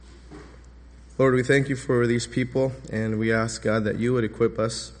Lord, we thank you for these people, and we ask, God, that you would equip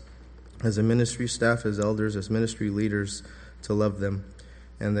us as a ministry staff, as elders, as ministry leaders, to love them,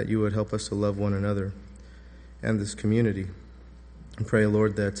 and that you would help us to love one another and this community. And pray,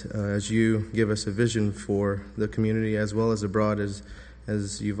 Lord, that as you give us a vision for the community as well as abroad,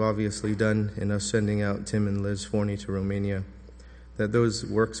 as you've obviously done in us sending out Tim and Liz Forney to Romania, that those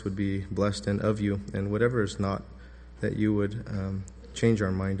works would be blessed and of you, and whatever is not, that you would change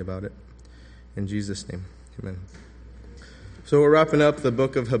our mind about it. In Jesus' name, amen. So we're wrapping up the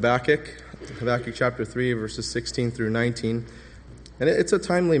book of Habakkuk chapter 3, verses 16 through 19. And it's a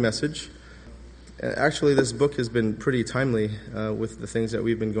timely message. Actually, this book has been pretty timely with the things that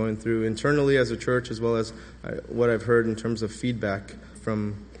we've been going through internally as a church, as well as what I've heard in terms of feedback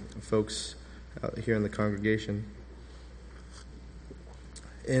from folks out here in the congregation.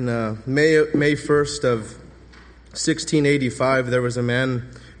 In May 1st of 1685, there was a man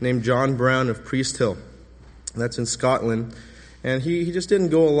named John Brown of Priest Hill. That's in Scotland. And he just didn't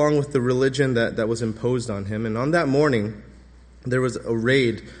go along with the religion that was imposed on him. And on that morning, there was a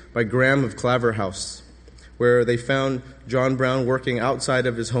raid by Graham of Claverhouse, where they found John Brown working outside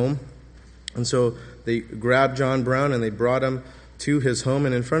of his home. And so they grabbed John Brown and they brought him to his home.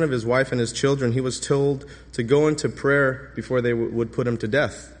 And in front of his wife and his children, he was told to go into prayer before they would put him to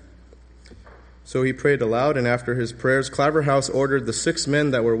death. So he prayed aloud, and after his prayers, Claverhouse ordered the 6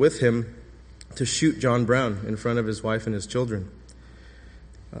 men that were with him to shoot John Brown in front of his wife and his children.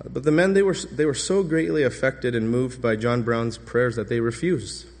 But the men, they were so greatly affected and moved by John Brown's prayers that they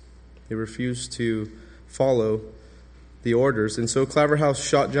refused. They refused to follow the orders. And so Claverhouse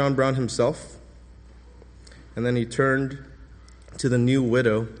shot John Brown himself. And then he turned to the new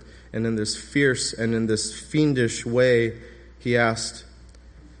widow, and in this fierce and in this fiendish way, he asked,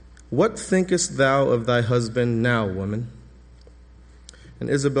 "What thinkest thou of thy husband now, woman?" And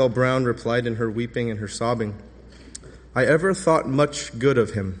Isabel Brown replied in her weeping and her sobbing, "I ever thought much good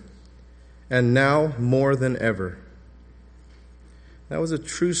of him, and now more than ever." That was a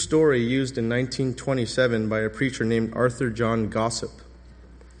true story used in 1927 by a preacher named Arthur John Gossip.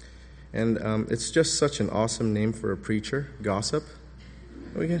 And it's just such an awesome name for a preacher, Gossip.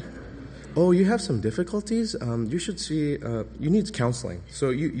 Oh, you have some difficulties? You should see, you need counseling. So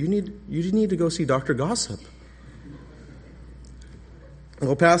you need to go see Dr. Gossip.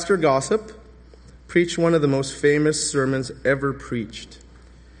 Well, Pastor Gossip preached one of the most famous sermons ever preached.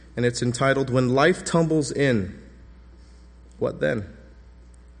 And it's entitled, "When Life Tumbles In, What Then?"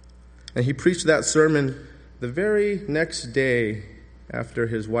 And he preached that sermon the very next day after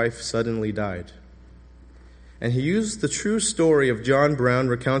his wife suddenly died. And he used the true story of John Brown,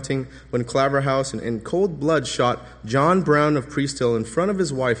 recounting when Claverhouse in cold blood shot John Brown of Priest Hill in front of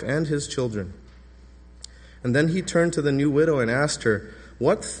his wife and his children. And then he turned to the new widow and asked her,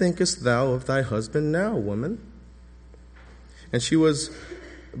 "What thinkest thou of thy husband now, woman?" And she was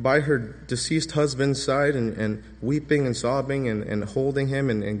by her deceased husband's side and weeping and sobbing and holding him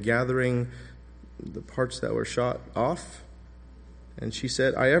and gathering the parts that were shot off. And she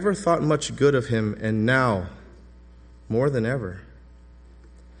said, "I ever thought much good of him, and now more than ever."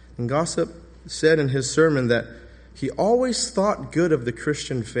 And Gossip said in his sermon that he always thought good of the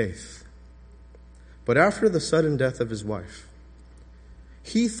Christian faith. But after the sudden death of his wife,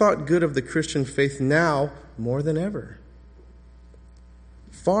 he thought good of the Christian faith now more than ever.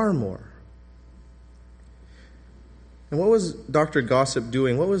 Far more. And what was Dr. Gossip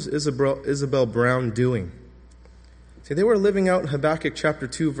doing? What was Isabel Brown doing? See, they were living out Habakkuk chapter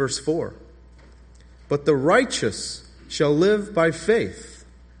 2, verse 4. "But the righteous shall live by faith."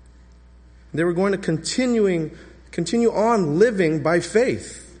 They were going to continue on living by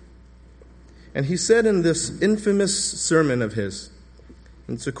faith. And he said in this infamous sermon of his,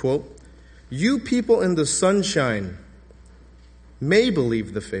 and it's a quote, "You people in the sunshine may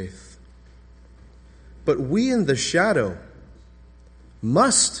believe the faith, but we in the shadow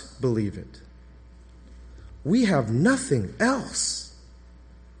must believe it. We have nothing else."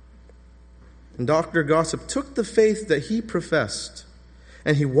 And Dr. Gossip took the faith that he professed,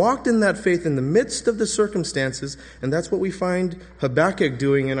 and he walked in that faith in the midst of the circumstances, and that's what we find Habakkuk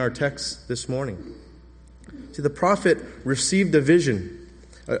doing in our text this morning. See, the prophet received a vision,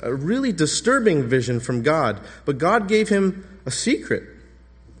 a really disturbing vision from God, but God gave him a secret.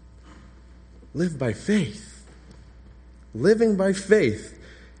 Live by faith. Living by faith.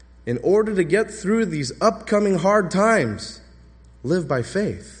 In order to get through these upcoming hard times, live by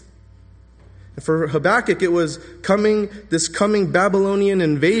faith. And for Habakkuk, it was this coming Babylonian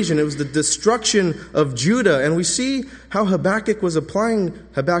invasion. It was the destruction of Judah. And we see how Habakkuk was applying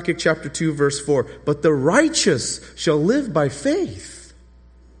Habakkuk chapter 2, verse 4. "But the righteous shall live by faith."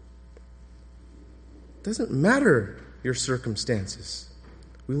 It doesn't matter your circumstances.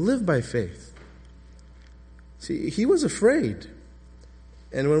 We live by faith. See, he was afraid.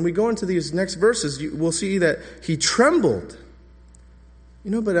 And when we go into these next verses, we'll see that he trembled.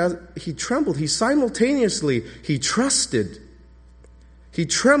 But as he trembled, he simultaneously trusted. He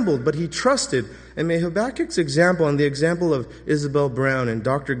trembled, but he trusted. And may Habakkuk's example and the example of Isabel Brown and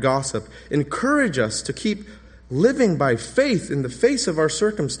Dr. Gossip encourage us to keep living by faith in the face of our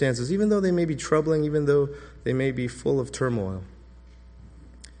circumstances, even though they may be troubling, even though they may be full of turmoil.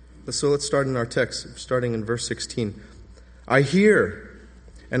 So let's start in our text, starting in verse 16. I hear,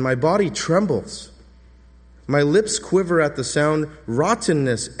 and my body trembles. My lips quiver at the sound.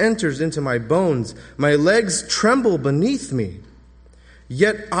 Rottenness enters into my bones. My legs tremble beneath me.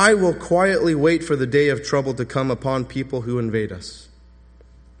 Yet I will quietly wait for the day of trouble to come upon people who invade us.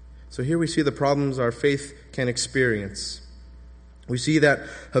 So here we see the problems our faith can experience. We see that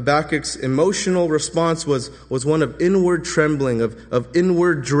Habakkuk's emotional response was one of inward trembling, of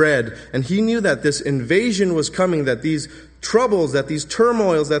inward dread. And he knew that this invasion was coming, that these troubles, that these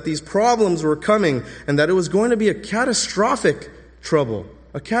turmoils, that these problems were coming, and that it was going to be a catastrophic trouble,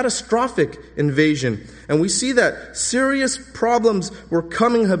 a catastrophic invasion. And we see that serious problems were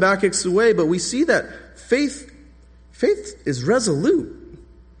coming Habakkuk's way, but we see that faith is resolute.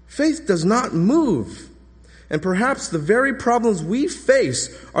 Faith does not move. And perhaps the very problems we face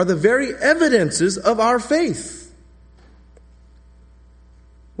are the very evidences of our faith.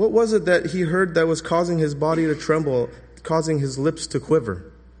 What was it that he heard that was causing his body to tremble, causing his lips to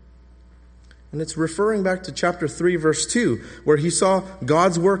quiver? And it's referring back to chapter 3, verse 2, where he saw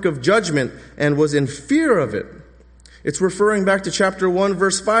God's work of judgment and was in fear of it. It's referring back to chapter 1,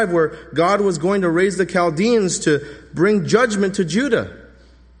 verse 5, where God was going to raise the Chaldeans to bring judgment to Judah.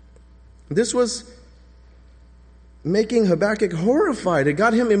 This was making Habakkuk horrified. It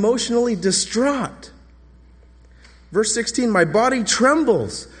got him emotionally distraught. Verse 16, my body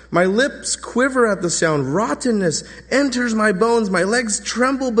trembles. My lips quiver at the sound. Rottenness enters my bones. My legs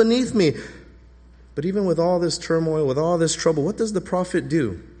tremble beneath me. But even with all this turmoil, with all this trouble, what does the prophet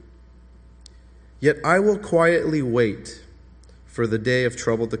do? Yet I will quietly wait for the day of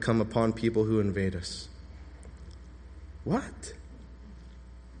trouble to come upon people who invade us. What?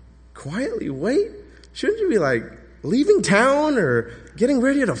 Quietly wait? Shouldn't you be like leaving town or getting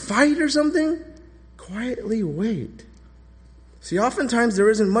ready to fight or something? Quietly wait. See, oftentimes there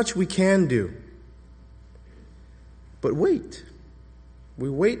isn't much we can do. But wait. We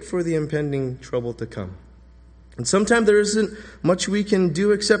wait for the impending trouble to come. And sometimes there isn't much we can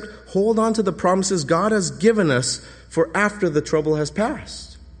do except hold on to the promises God has given us for after the trouble has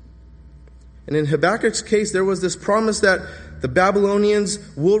passed. And in Habakkuk's case, there was this promise that the Babylonians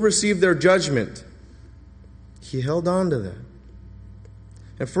will receive their judgment. He held on to that.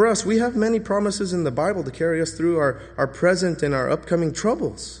 And for us, we have many promises in the Bible to carry us through our present and our upcoming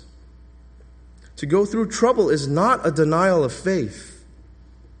troubles. To go through trouble is not a denial of faith.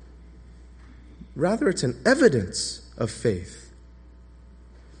 Rather, it's an evidence of faith.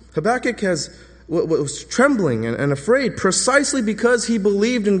 Habakkuk was trembling and afraid precisely because he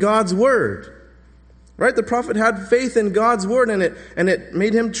believed in God's word. Right? The prophet had faith in God's word, and it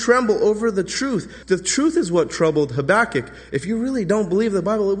made him tremble over the truth. The truth is what troubled Habakkuk. If you really don't believe the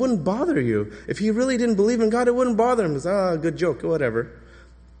Bible, it wouldn't bother you. If he really didn't believe in God, it wouldn't bother him. It was, good joke, whatever.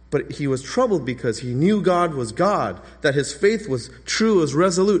 But he was troubled because he knew God was God, that his faith was true, was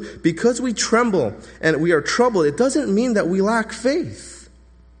resolute. Because we tremble and we are troubled, it doesn't mean that we lack faith.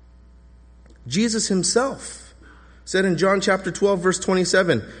 Jesus himself said in John chapter 12, verse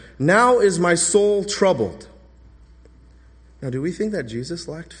 27, "Now is my soul troubled." Now, do we think that Jesus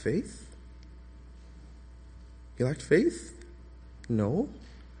lacked faith? He lacked faith? No.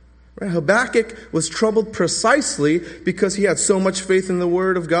 Right? Habakkuk was troubled precisely because he had so much faith in the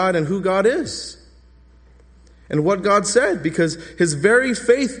word of God and who God is. And what God said, because his very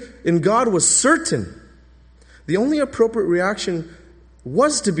faith in God was certain. The only appropriate reaction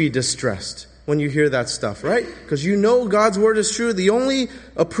was to be distressed when you hear that stuff, right? Because you know God's word is true. The only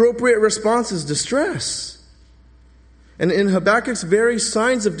appropriate response is distress. And in Habakkuk's very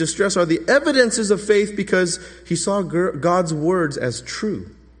signs of distress are the evidences of faith because he saw God's words as true.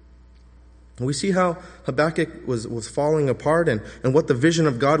 And we see how Habakkuk was falling apart and what the vision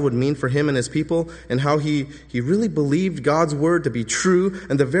of God would mean for him and his people, and how he really believed God's word to be true,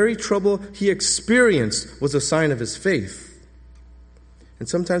 and the very trouble he experienced was a sign of his faith. And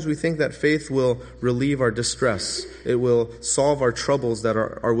sometimes we think that faith will relieve our distress. It will solve our troubles that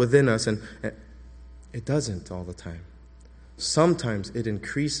are within us, and it doesn't all the time. Sometimes it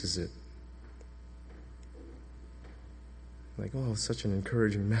increases it. Like, oh, such an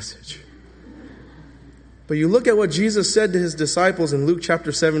encouraging message. But you look at what Jesus said to his disciples in Luke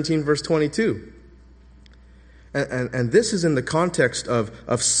chapter 17, verse 22. And this is in the context of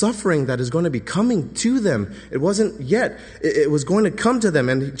suffering that is going to be coming to them. It wasn't yet. It was going to come to them.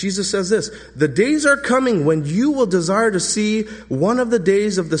 And Jesus says this, "The days are coming when you will desire to see one of the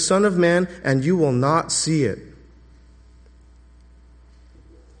days of the Son of Man, and you will not see it."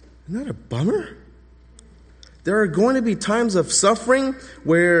 Isn't that a bummer? There are going to be times of suffering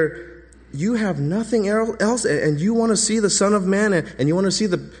where you have nothing else, and you want to see the Son of Man, and you want to see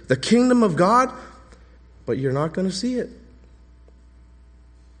the kingdom of God, but you're not going to see it.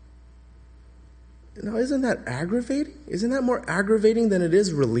 Now, isn't that aggravating? Isn't that more aggravating than it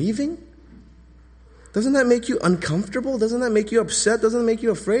is relieving? Doesn't that make you uncomfortable? Doesn't that make you upset? Doesn't it make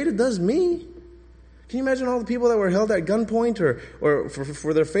you afraid? It does me. Can you imagine all the people that were held at gunpoint or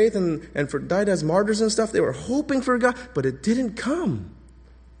for their faith and died as martyrs and stuff? They were hoping for God, but it didn't come.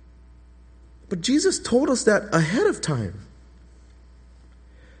 But Jesus told us that ahead of time.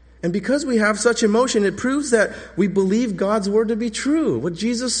 And because we have such emotion, it proves that we believe God's word to be true. What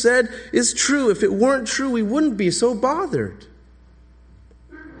Jesus said is true. If it weren't true, we wouldn't be so bothered.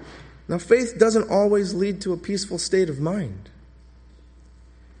 Now, faith doesn't always lead to a peaceful state of mind.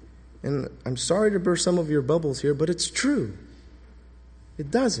 And I'm sorry to burst some of your bubbles here, but it's true.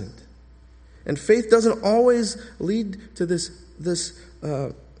 It doesn't. And faith doesn't always lead to this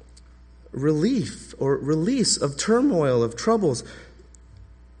relief or release of turmoil, of troubles.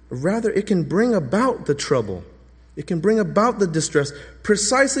 Rather, it can bring about the trouble. It can bring about the distress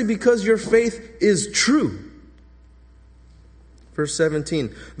precisely because your faith is true. Verse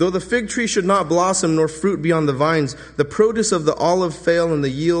 17, "Though the fig tree should not blossom nor fruit be on the vines, the produce of the olive fail and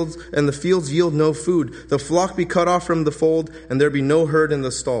the fields yield no food, the flock be cut off from the fold and there be no herd in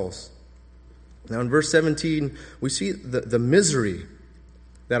the stalls." Now in verse 17, we see the misery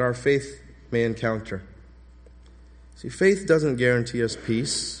that our faith may encounter. See, faith doesn't guarantee us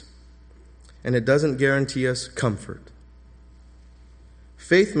peace, and it doesn't guarantee us comfort.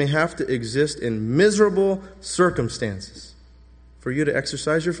 Faith may have to exist in miserable circumstances for you to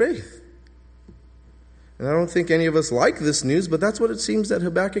exercise your faith. And I don't think any of us like this news, but that's what it seems that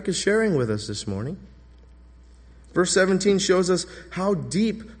Habakkuk is sharing with us this morning. Verse 17 shows us how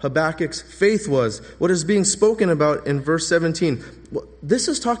deep Habakkuk's faith was. What is being spoken about in verse 17? Well, this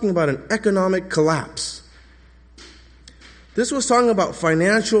is talking about an economic collapse. This was talking about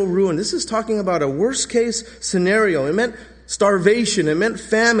financial ruin. This is talking about a worst-case scenario. It meant starvation. It meant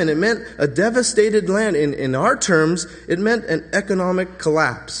famine. It meant a devastated land. In our terms, it meant an economic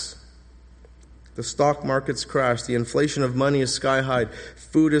collapse. The stock markets crash. The inflation of money is sky high.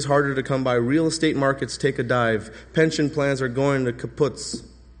 Food is harder to come by. Real estate markets take a dive. Pension plans are going to kaputs.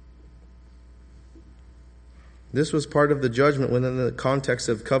 This was part of the judgment within the context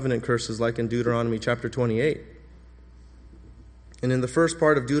of covenant curses like in Deuteronomy chapter 28. And in the first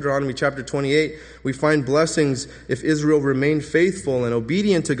part of Deuteronomy chapter 28, we find blessings if Israel remained faithful and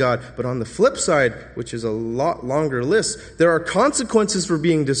obedient to God. But on the flip side, which is a lot longer list, there are consequences for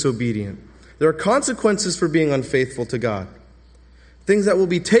being disobedient. There are consequences for being unfaithful to God. Things that will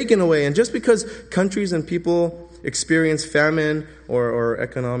be taken away. And just because countries and people experience famine or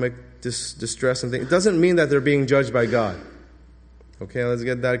economic distress and things, it doesn't mean that they're being judged by God. Okay, let's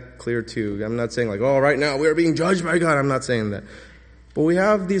get that clear too. I'm not saying like, oh, right now we're being judged by God. I'm not saying that. But we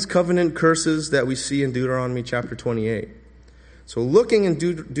have these covenant curses that we see in Deuteronomy chapter 28. So looking in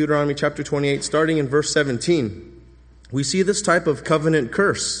Deuteronomy chapter 28, starting in verse 17, we see this type of covenant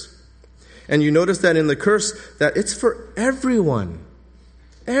curse. And you notice that in the curse that it's for everyone.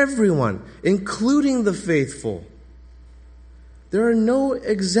 Everyone, including the faithful. There are no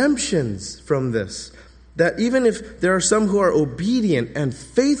exemptions from this. That even if there are some who are obedient and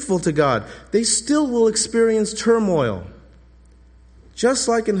faithful to God, they still will experience turmoil. Just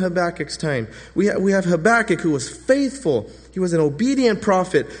like in Habakkuk's time. We have Habakkuk who was faithful. He was an obedient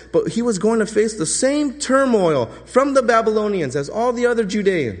prophet, but he was going to face the same turmoil from the Babylonians as all the other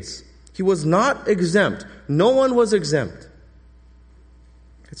Judeans. He was not exempt. No one was exempt.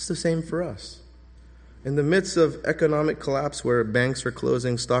 It's the same for us. In the midst of economic collapse where banks are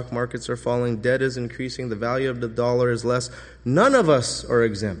closing, stock markets are falling, debt is increasing, the value of the dollar is less, none of us are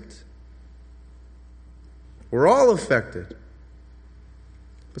exempt. We're all affected.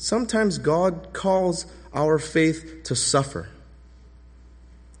 But sometimes God calls our faith to suffer.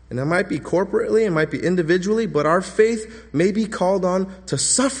 And it might be corporately, it might be individually, but our faith may be called on to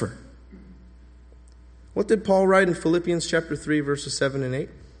suffer. What did Paul write in Philippians chapter 3, verses 7 and 8?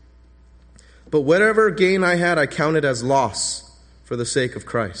 "But whatever gain I had, I counted as loss for the sake of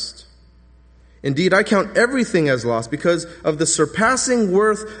Christ. Indeed, I count everything as loss because of the surpassing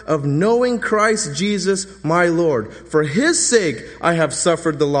worth of knowing Christ Jesus my Lord. For his sake I have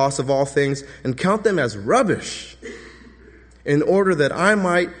suffered the loss of all things and count them as rubbish, in order that I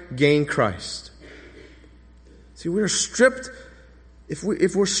might gain Christ. See, we're stripped, if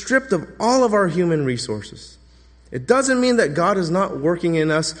we're stripped of all of our human resources, it doesn't mean that God is not working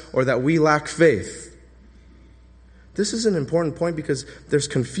in us or that we lack faith. This is an important point because there's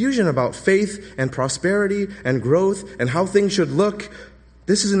confusion about faith and prosperity and growth and how things should look.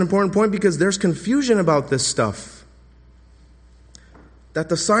 This is an important point because there's confusion about this stuff. That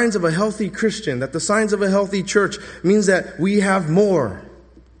the signs of a healthy Christian, that the signs of a healthy church means that we have more.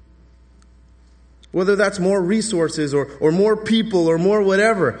 Whether that's more resources or more people or more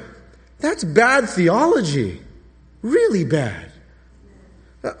whatever. That's bad theology. Really bad.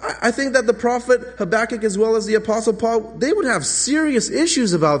 I think that the prophet Habakkuk as well as the apostle Paul, they would have serious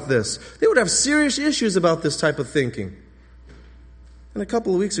issues about this. They would have serious issues about this type of thinking. And a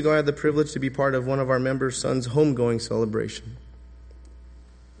couple of weeks ago, I had the privilege to be part of one of our members' son's homegoing celebration.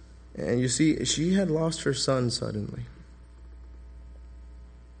 And you see, she had lost her son suddenly.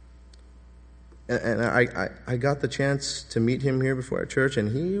 And I got the chance to meet him here before at church,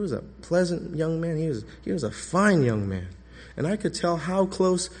 and he was a pleasant young man. He was a fine young man. And I could tell how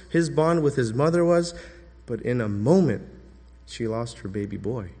close his bond with his mother was, but in a moment, she lost her baby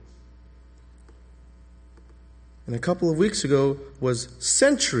boy. And a couple of weeks ago was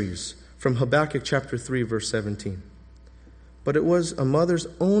centuries from Habakkuk chapter 3, verse 17. But it was a mother's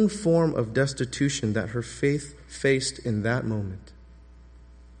own form of destitution that her faith faced in that moment.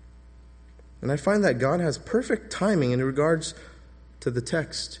 And I find that God has perfect timing in regards to the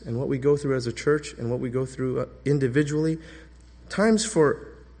text and what we go through as a church and what we go through individually. Times for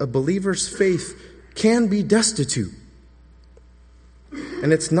a believer's faith can be destitute.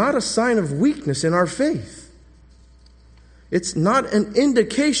 And it's not a sign of weakness in our faith. It's not an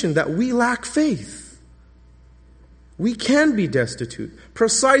indication that we lack faith. We can be destitute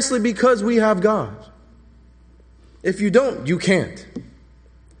precisely because we have God. If you don't, you can't.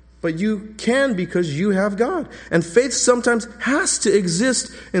 But you can because you have God. And faith sometimes has to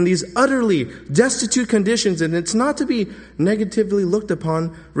exist in these utterly destitute conditions. And it's not to be negatively looked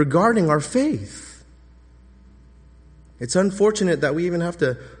upon regarding our faith. It's unfortunate that we even have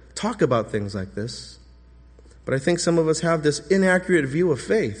to talk about things like this. But I think some of us have this inaccurate view of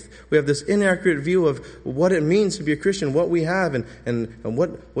faith. We have this inaccurate view of what it means to be a Christian, what we have, and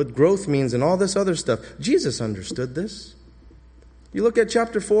what growth means, and all this other stuff. Jesus understood this. You look at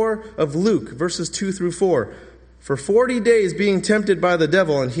chapter 4 of Luke, verses 2 through 4. For 40 days being tempted by the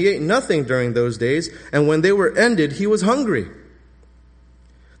devil, and he ate nothing during those days, and when they were ended, he was hungry.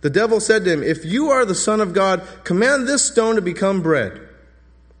 The devil said to him, if you are the Son of God, command this stone to become bread.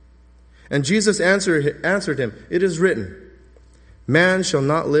 And Jesus answered him, it is written, man shall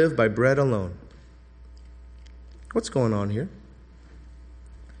not live by bread alone. What's going on here?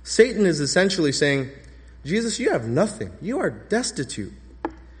 Satan is essentially saying, Jesus, you have nothing. You are destitute.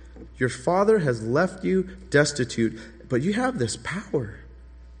 Your Father has left you destitute, but you have this power.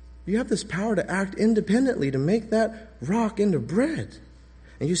 You have this power to act independently, to make that rock into bread.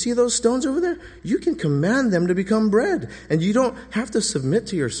 And you see those stones over there? You can command them to become bread. And you don't have to submit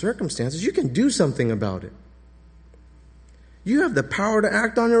to your circumstances. You can do something about it. You have the power to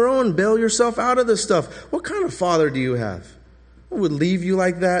act on your own, bail yourself out of this stuff. What kind of father do you have? Who would leave you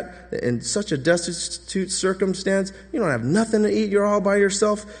like that in such a destitute circumstance? You don't have nothing to eat. You're all by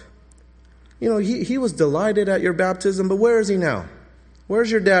yourself. You know, he was delighted at your baptism, but where is he now? Where's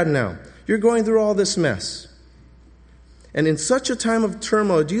your dad now? You're going through all this mess. And in such a time of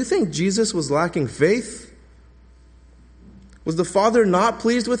turmoil, do you think Jesus was lacking faith? Was the Father not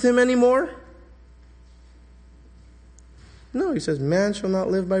pleased with him anymore? No, he says, man shall not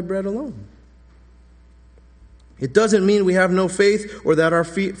live by bread alone. It doesn't mean we have no faith or that our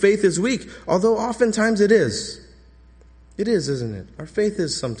faith is weak, although oftentimes it is. It is, isn't it? Our faith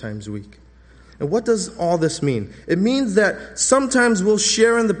is sometimes weak. And what does all this mean? It means that sometimes we'll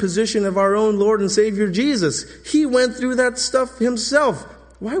share in the position of our own Lord and Savior Jesus. He went through that stuff himself.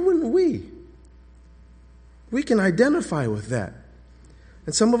 Why wouldn't we? We can identify with that.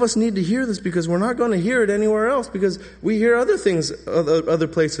 And some of us need to hear this because we're not going to hear it anywhere else, because we hear other things, other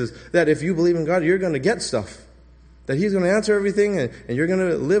places, that if you believe in God, you're going to get stuff. That he's going to answer everything and you're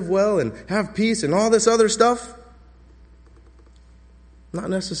going to live well and have peace and all this other stuff. Not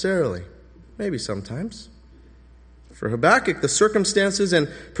necessarily. Maybe sometimes. For Habakkuk, the circumstances and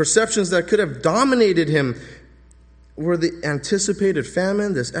perceptions that could have dominated him were the anticipated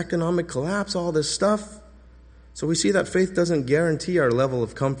famine, this economic collapse, all this stuff. So we see that faith doesn't guarantee our level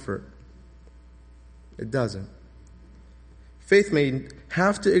of comfort. It doesn't. Faith may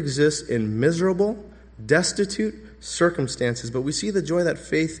have to exist in miserable, destitute circumstances, but we see the joy that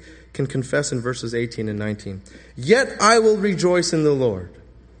faith can confess in verses 18 and 19. Yet I will rejoice in the Lord.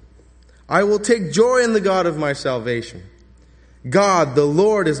 I will take joy in the God of my salvation. God, the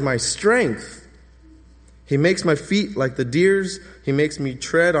Lord, is my strength. He makes my feet like the deer's. He makes me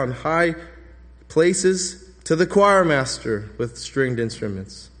tread on high places. To the choir master with stringed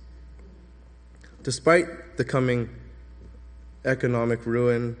instruments. Despite the coming economic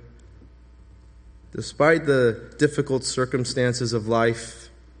ruin, despite the difficult circumstances of life,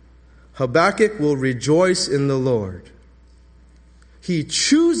 Habakkuk will rejoice in the Lord. He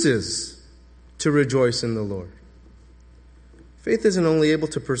chooses to rejoice in the Lord. Faith isn't only able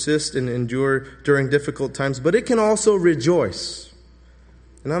to persist and endure during difficult times, but it can also rejoice.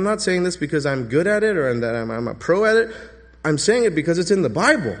 And I'm not saying this because I'm good at it or that I'm a pro at it. I'm saying it because it's in the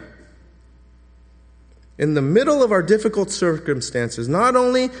Bible. In the middle of our difficult circumstances, not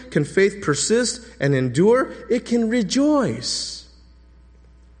only can faith persist and endure, it can rejoice.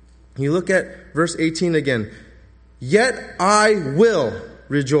 You look at verse 18 again. Yet I will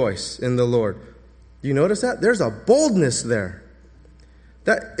rejoice in the Lord. You notice that? There's a boldness there.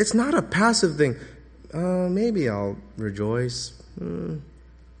 That it's not a passive thing. Maybe I'll rejoice.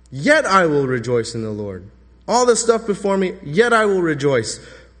 Yet I will rejoice in the Lord. All this stuff before me, yet I will rejoice.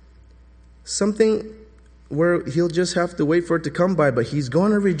 Something where he'll just have to wait for it to come by, but he's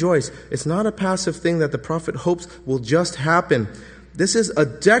going to rejoice. It's not a passive thing that the prophet hopes will just happen. This is a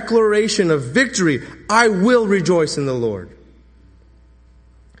declaration of victory. I will rejoice in the Lord.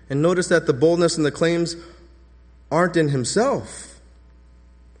 And notice that the boldness and the claims aren't in himself.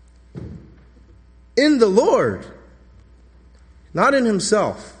 In the Lord. Not in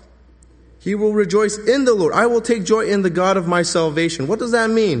himself. He will rejoice in the Lord. I will take joy in the God of my salvation. What does that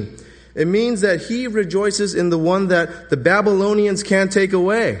mean? It means that he rejoices in the one that the Babylonians can't take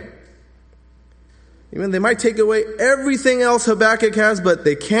away. Even they might take away everything else Habakkuk has, but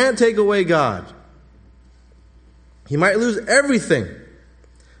they can't take away God. He might lose everything,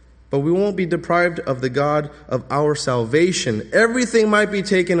 but we won't be deprived of the God of our salvation. Everything might be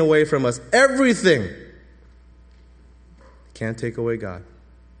taken away from us. Everything. Can't take away God.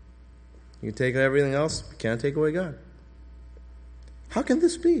 You can take everything else, but can't take away God. How can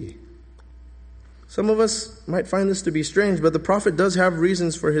this be? Some of us might find this to be strange, but the prophet does have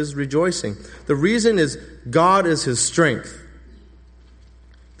reasons for his rejoicing. The reason is God is his strength.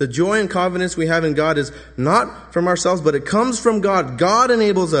 The joy and confidence we have in God is not from ourselves, but it comes from God. God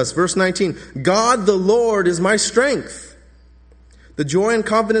enables us. Verse 19, God the Lord is my strength. The joy and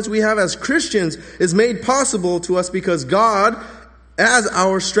confidence we have as Christians is made possible to us because God, as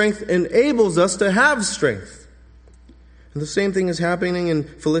our strength, enables us to have strength. And the same thing is happening in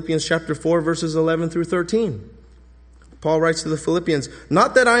Philippians chapter 4, verses 11 through 13. Paul writes to the Philippians,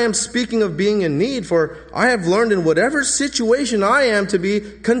 not that I am speaking of being in need, for I have learned in whatever situation I am to be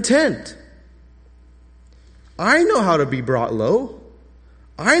content. I know how to be brought low.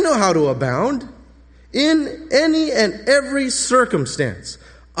 I know how to abound in any and every circumstance.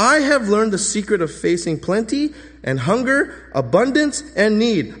 I have learned the secret of facing plenty and hunger, abundance and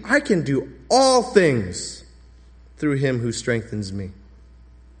need. I can do all things through him who strengthens me.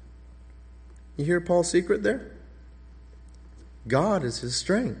 You hear Paul's secret there? God is his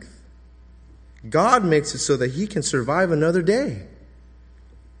strength. God makes it so that he can survive another day.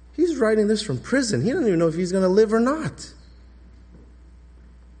 He's writing this from prison. He doesn't even know if he's going to live or not.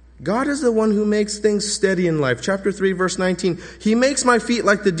 God is the one who makes things steady in life. Chapter 3, verse 19. He makes my feet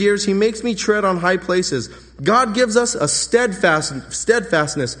like the deer's. He makes me tread on high places. God gives us a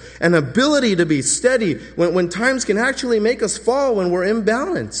steadfastness, an ability to be steady when times can actually make us fall when we're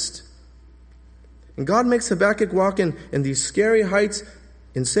imbalanced. And God makes Habakkuk walk in these scary heights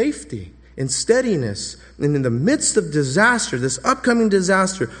in safety, in steadiness. And in the midst of disaster, this upcoming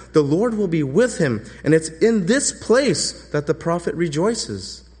disaster, the Lord will be with him. And it's in this place that the prophet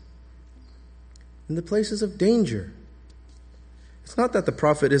rejoices. In the places of danger. It's not that the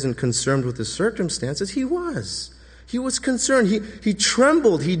prophet isn't concerned with his circumstances. He was. He was concerned. He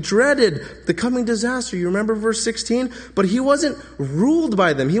trembled. He dreaded the coming disaster. You remember verse 16? But he wasn't ruled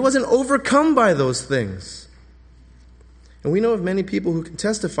by them. He wasn't overcome by those things. And we know of many people who can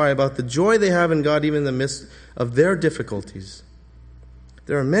testify about the joy they have in God even in the midst of their difficulties.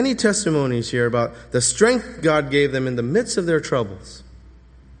 There are many testimonies here about the strength God gave them in the midst of their troubles.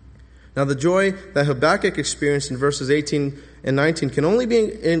 Now, the joy that Habakkuk experienced in verses 18 and 19 can only be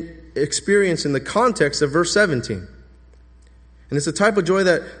experienced in the context of verse 17. And it's a type of joy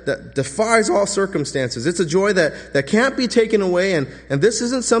that defies all circumstances. It's a joy that can't be taken away. And this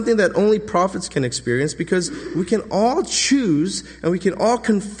isn't something that only prophets can experience, because we can all choose and we can all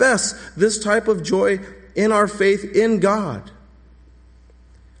confess this type of joy in our faith in God.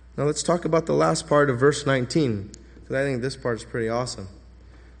 Now let's talk about the last part of verse 19, because I think this part is pretty awesome.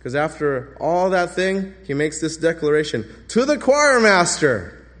 Because after all that thing, he makes this declaration, to the choir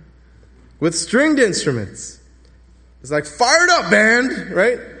master with stringed instruments. It's like, fired up, band,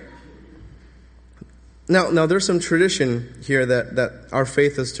 right? Now there's some tradition here that our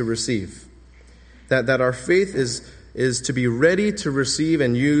faith is to receive. That our faith is to be ready to receive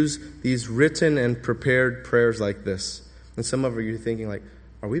and use these written and prepared prayers like this. And some of you are thinking like,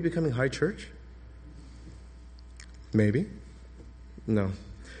 are we becoming high church? Maybe. No.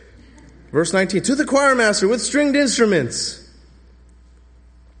 Verse 19, to the choir master with stringed instruments.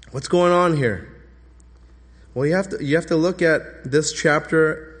 What's going on here? Well, you have to look at this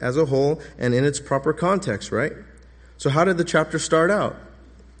chapter as a whole and in its proper context, right? So how did the chapter start out?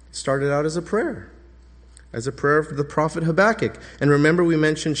 It started out as a prayer for the prophet Habakkuk. And remember, we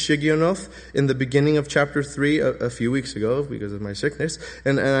mentioned Shigionoth in the beginning of chapter 3 a few weeks ago because of my sickness.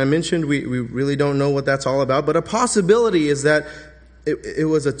 And I mentioned we really don't know what that's all about, but a possibility is that it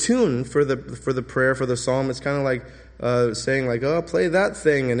was a tune for the prayer, for the psalm. It's kind of like saying like, oh, play that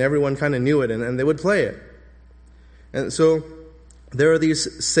thing, and everyone kind of knew it, and they would play it. And so there are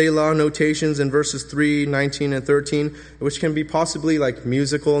these Selah notations in verses 3, 19, and 13, which can be possibly like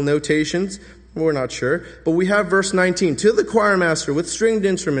musical notations. We're not sure. But we have verse 19, to the choir master with stringed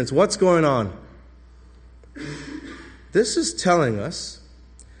instruments. What's going on? This is telling us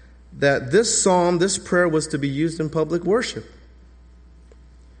that this psalm, this prayer, was to be used in public worship.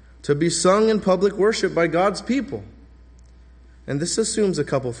 To be sung in public worship by God's people. And this assumes a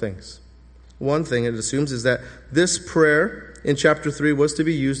couple things. One thing it assumes is that this prayer in chapter 3 was to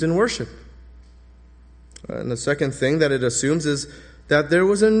be used in worship. And the second thing that it assumes is that there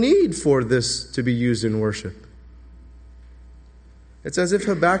was a need for this to be used in worship. It's as if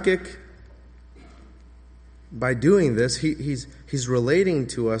Habakkuk, by doing this, he's relating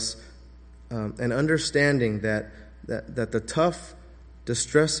to us and understanding that the tough,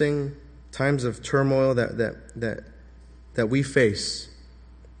 distressing times of turmoil that we face,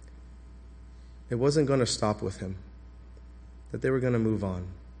 it wasn't going to stop with him. That they were going to move on.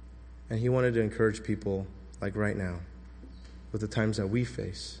 And he wanted to encourage people like right now, with the times that we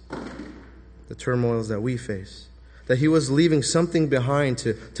face, the turmoils that we face. That he was leaving something behind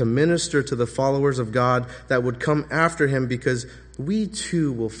to minister to the followers of God that would come after him, because we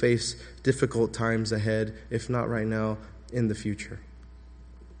too will face difficult times ahead, if not right now, in the future.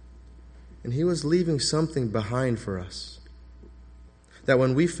 And he was leaving something behind for us. That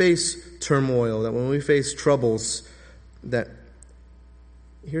when we face turmoil, that when we face troubles, that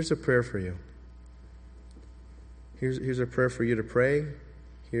here's a prayer for you. Here's a prayer for you to pray.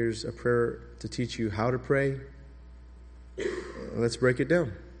 Here's a prayer to teach you how to pray. Let's break it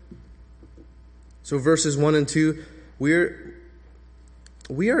down. So verses 1 and 2, we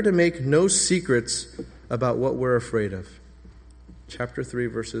are to make no secrets about what we're afraid of. Chapter 3,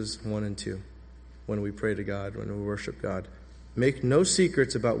 verses 1 and 2. When we pray to God, when we worship God. Make no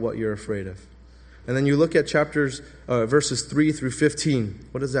secrets about what you're afraid of. And then you look at verses 3 through 15.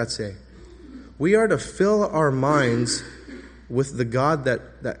 What does that say? We are to fill our minds with the God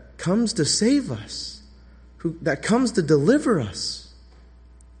that comes to save us, that comes to deliver us.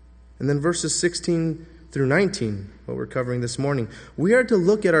 And then verses 16 through 19, what we're covering this morning, we are to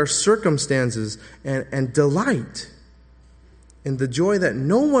look at our circumstances and delight in the joy that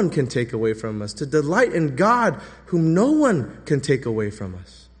no one can take away from us, to delight in God whom no one can take away from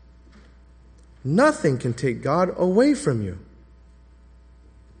us. Nothing can take God away from you.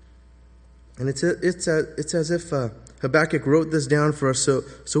 And it's as if Habakkuk wrote this down for us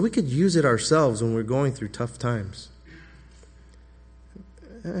so we could use it ourselves when we're going through tough times.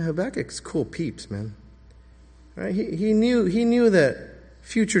 Habakkuk's cool peeps, man. Right? He knew that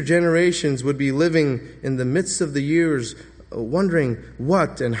future generations would be living in the midst of the years, wondering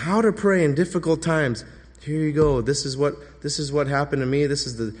what and how to pray in difficult times. Here you go. This is what happened to me. This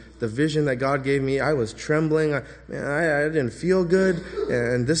is the vision that God gave me. I was trembling. I didn't feel good.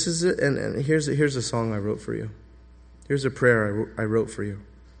 And this is it. And here's a song I wrote for you. Here's a prayer I wrote for you.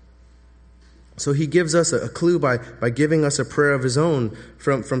 So he gives us a clue by giving us a prayer of his own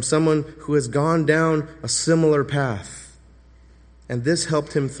from someone who has gone down a similar path. And this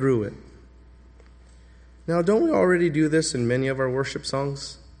helped him through it. Now, don't we already do this in many of our worship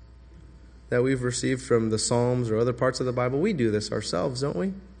songs that we've received from the Psalms or other parts of the Bible? We do this ourselves, don't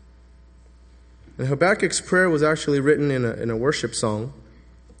we? And Habakkuk's prayer was actually written in a worship song.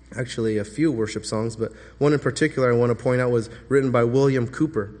 Actually, a few worship songs, but one in particular I want to point out was written by William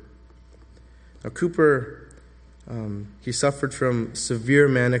Cowper. Now, Cowper, he suffered from severe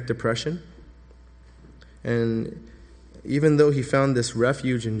manic depression. And even though he found this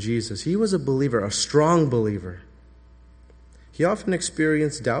refuge in Jesus, he was a believer, a strong believer. He often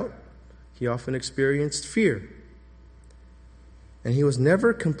experienced doubt. He often experienced fear. And he was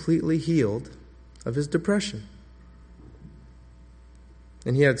never completely healed of his depression.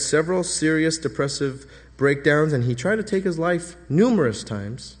 And he had several serious depressive breakdowns, and he tried to take his life numerous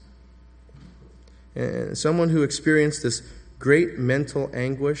times. And someone who experienced this great mental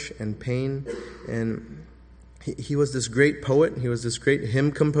anguish and pain, and he was this great poet, he was this great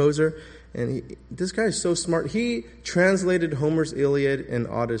hymn composer, and this guy is so smart. He translated Homer's Iliad and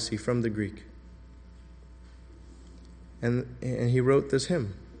Odyssey from the Greek. And he wrote this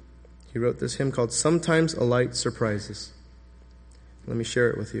hymn. He wrote this hymn called Sometimes a Light Surprises. Let me share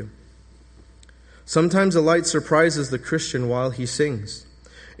it with you. Sometimes a light surprises the Christian while he sings.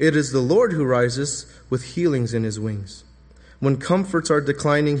 It is the Lord who rises with healings in his wings. When comforts are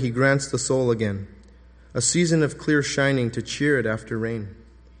declining, he grants the soul again a season of clear shining to cheer it after rain.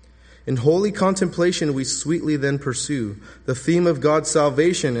 In holy contemplation we sweetly then pursue the theme of God's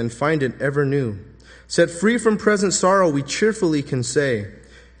salvation and find it ever new. Set free from present sorrow, we cheerfully can say,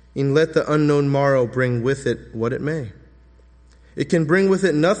 and let the unknown morrow bring with it what it may. It can bring with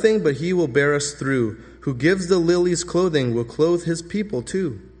it nothing, but he will bear us through. Who gives the lilies clothing will clothe his people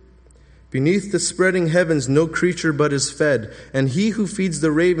too. Beneath the spreading heavens no creature but is fed, and he who feeds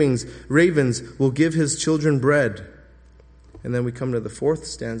the ravens will give his children bread. And then we come to the fourth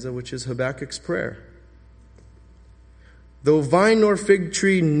stanza, which is Habakkuk's prayer. Though vine nor fig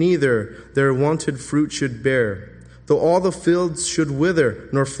tree neither their wonted fruit should bear, though all the fields should wither,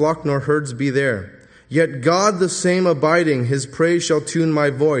 nor flock nor herds be there, yet God the same abiding, his praise shall tune my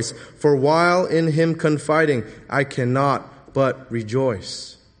voice, for while in him confiding, I cannot but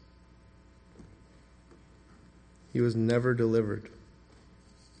rejoice. He was never delivered.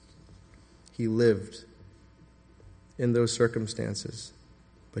 He lived in those circumstances,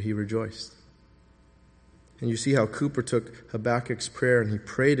 but he rejoiced. And you see how Cowper took Habakkuk's prayer and he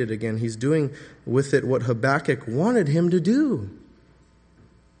prayed it again. He's doing with it what Habakkuk wanted him to do.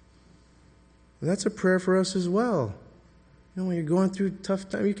 And that's a prayer for us as well. You know, when you're going through tough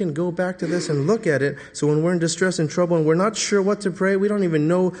time, you can go back to this and look at it. So when we're in distress and trouble and we're not sure what to pray, we don't even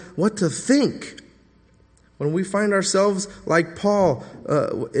know what to think. When we find ourselves like Paul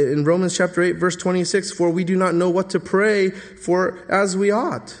in Romans chapter 8, verse 26, for we do not know what to pray for as we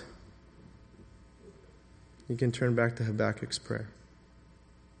ought. You can turn back to Habakkuk's prayer.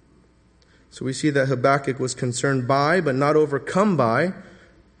 So we see that Habakkuk was concerned by, but not overcome by,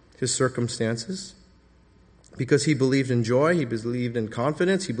 his circumstances. Because he believed in joy, he believed in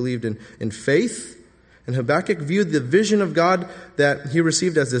confidence, he believed in faith. And Habakkuk viewed the vision of God that he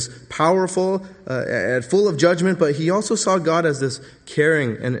received as this powerful and full of judgment, but he also saw God as this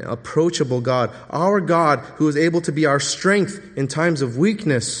caring and approachable God. Our God who is able to be our strength in times of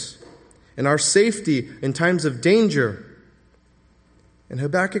weakness and our safety in times of danger. And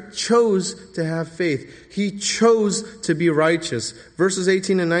Habakkuk chose to have faith. He chose to be righteous. Verses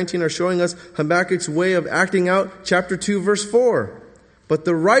 18 and 19 are showing us Habakkuk's way of acting out chapter 2, verse 4. But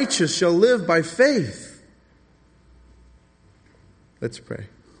the righteous shall live by faith. Let's pray.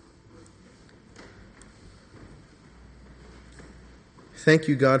 Thank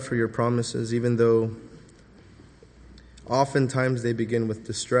you, God, for your promises, even though oftentimes they begin with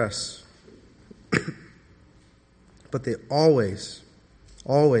distress. But they always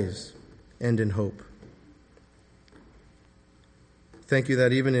end in hope. Thank you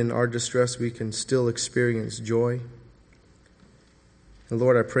that even in our distress we can still experience joy. And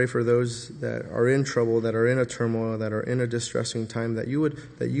Lord, I pray for those that are in trouble, that are in a turmoil, that are in a distressing time, that you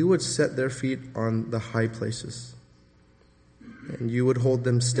would set their feet on the high places. And you would hold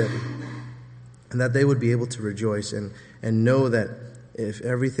them steady. And that they would be able to rejoice and know that if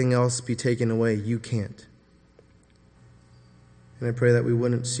everything else be taken away, you can't. And I pray that we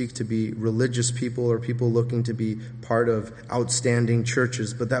wouldn't seek to be religious people or people looking to be part of outstanding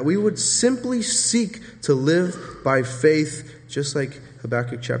churches, but that we would simply seek to live by faith, just like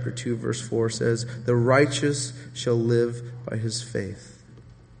Habakkuk chapter 2, verse 4 says, the righteous shall live by his faith.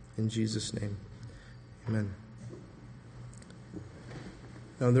 In Jesus' name, amen.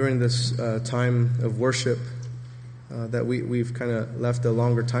 Now, during this time of worship, that we've kind of left a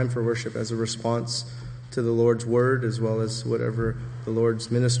longer time for worship as a response to the Lord's word, as well as whatever the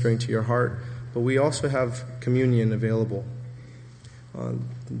Lord's ministering to your heart. But we also have communion available. on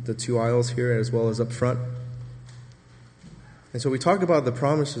the two aisles here as well as up front. And so we talk about the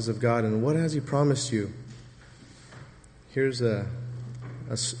promises of God and what has He promised you. Here's a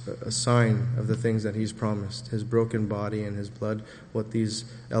sign of the things that He's promised. His broken body and His blood, what these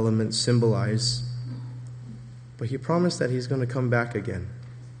elements symbolize. But He promised that He's going to come back again.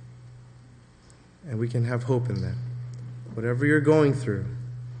 And we can have hope in that. Whatever you're going through,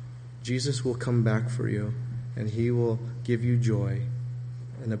 Jesus will come back for you, and He will give you joy,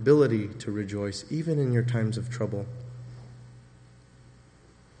 an ability to rejoice, even in your times of trouble.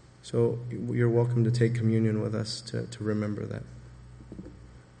 So you're welcome to take communion with us to remember that.